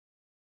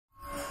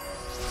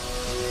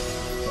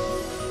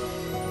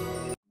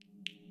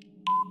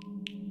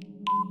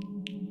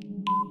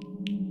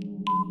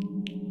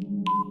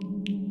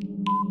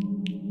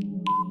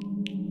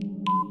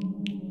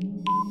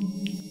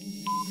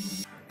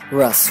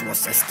RAZ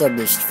was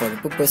established for the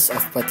purpose of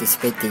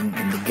participating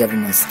in the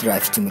government's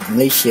drive to make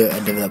Malaysia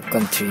a developed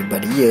country by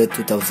the year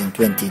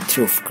 2020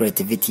 through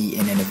creativity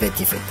and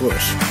innovative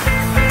approach.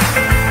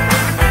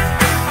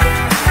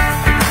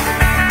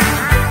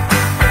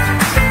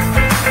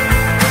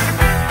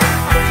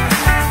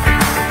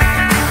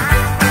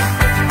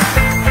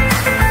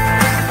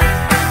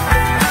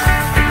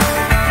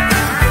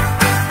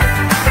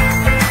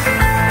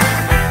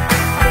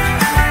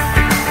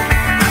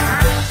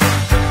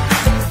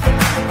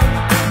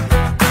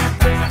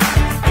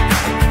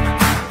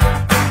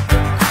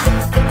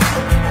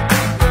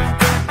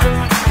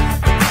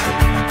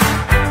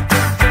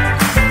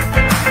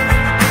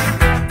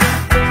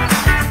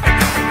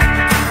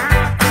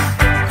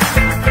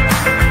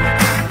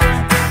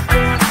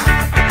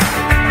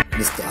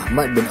 Mr.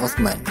 Ahmad bin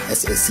Othman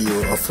as a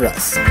CEO of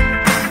RAZ.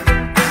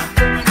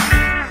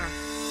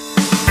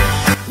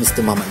 Mr.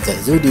 Muhammad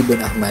Zaizuddin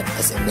bin Ahmad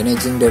as a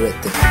Managing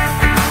Director.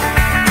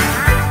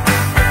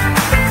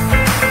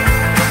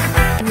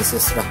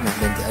 Mrs. Rahmah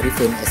binti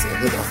Arifin as a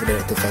Head of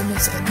Director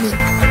Finance Admin.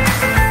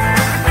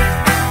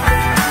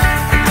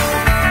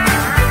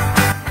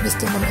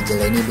 Mr. Muhammad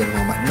Jalani bin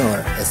Muhammad Noor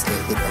as a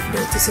Head of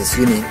Director Sales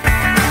Unit.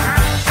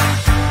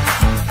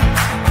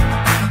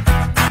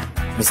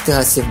 Mr.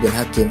 Hasif bin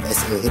Hakim as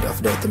a Head of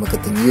Director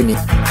Marketing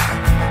Unit.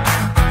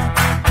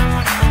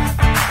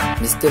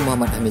 Mr.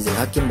 Muhammad Hamizul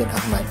Hakim bin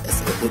Ahmad as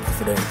a Head of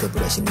Director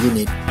Production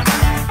Unit.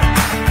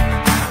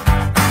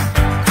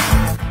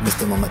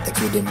 Mr. Muhammad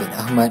Taqiyuddin bin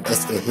Ahmad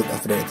as a Head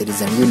of Director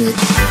Design Unit.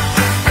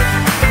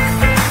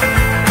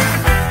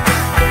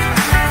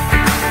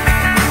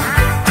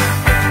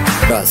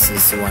 RAZ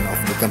is one of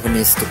the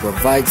companies to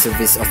provide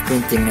service of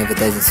printing and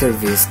advertising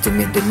service to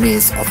meet the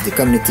needs of the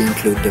community,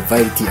 include the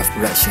variety of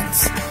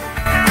productions.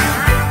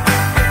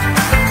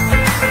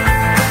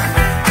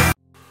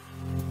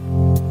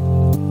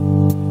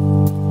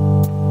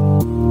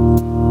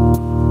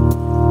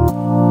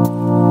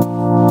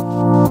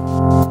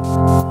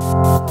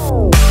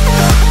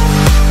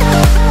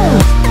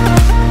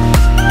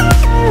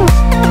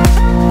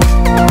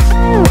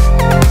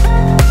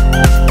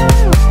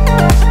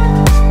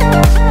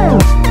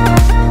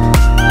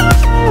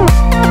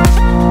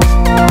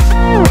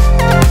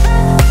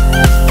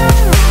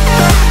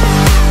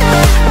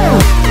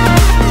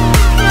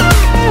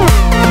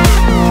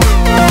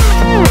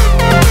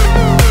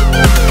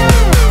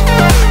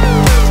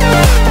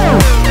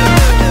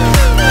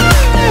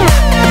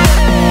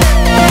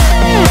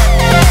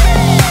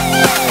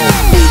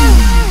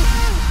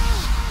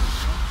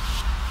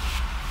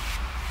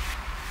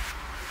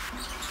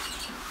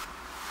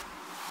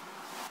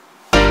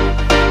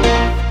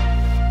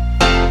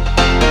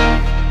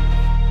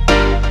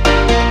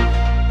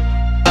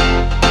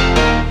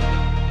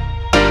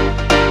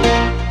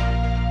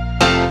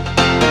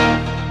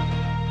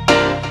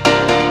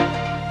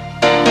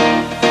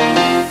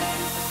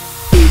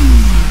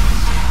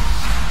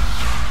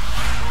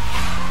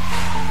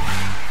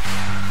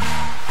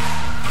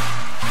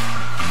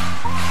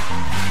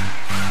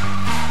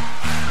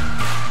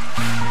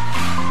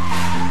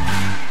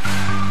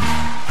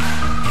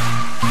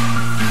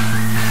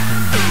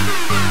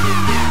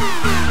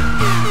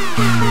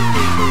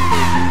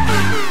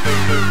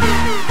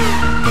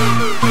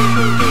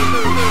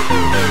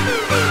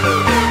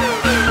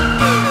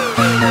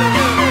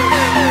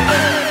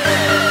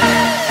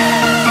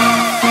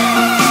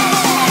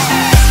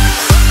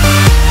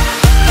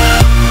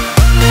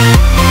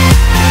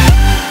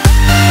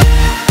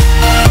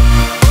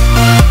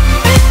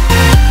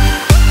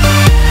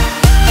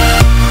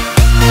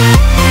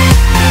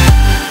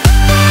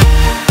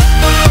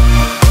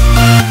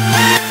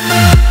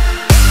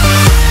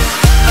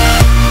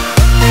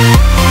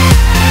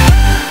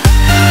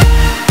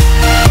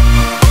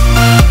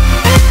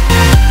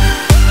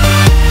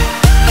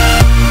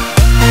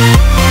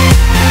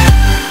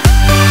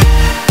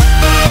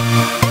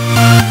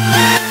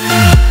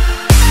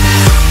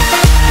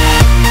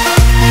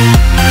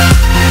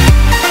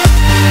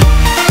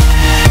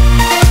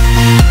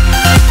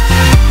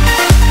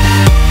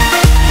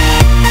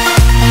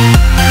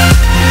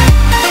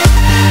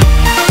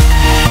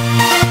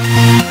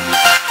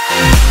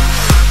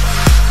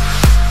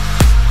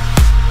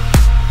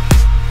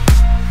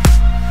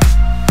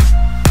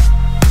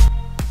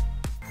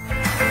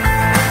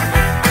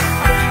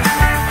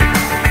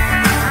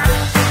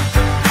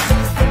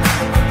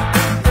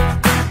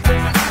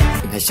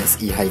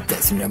 HSE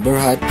High-Tech Sdn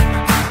Berhad,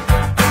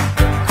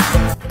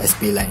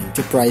 SP Line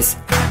Enterprise,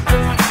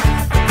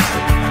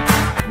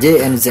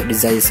 JNZ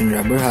Desire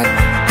Sdn Berhad,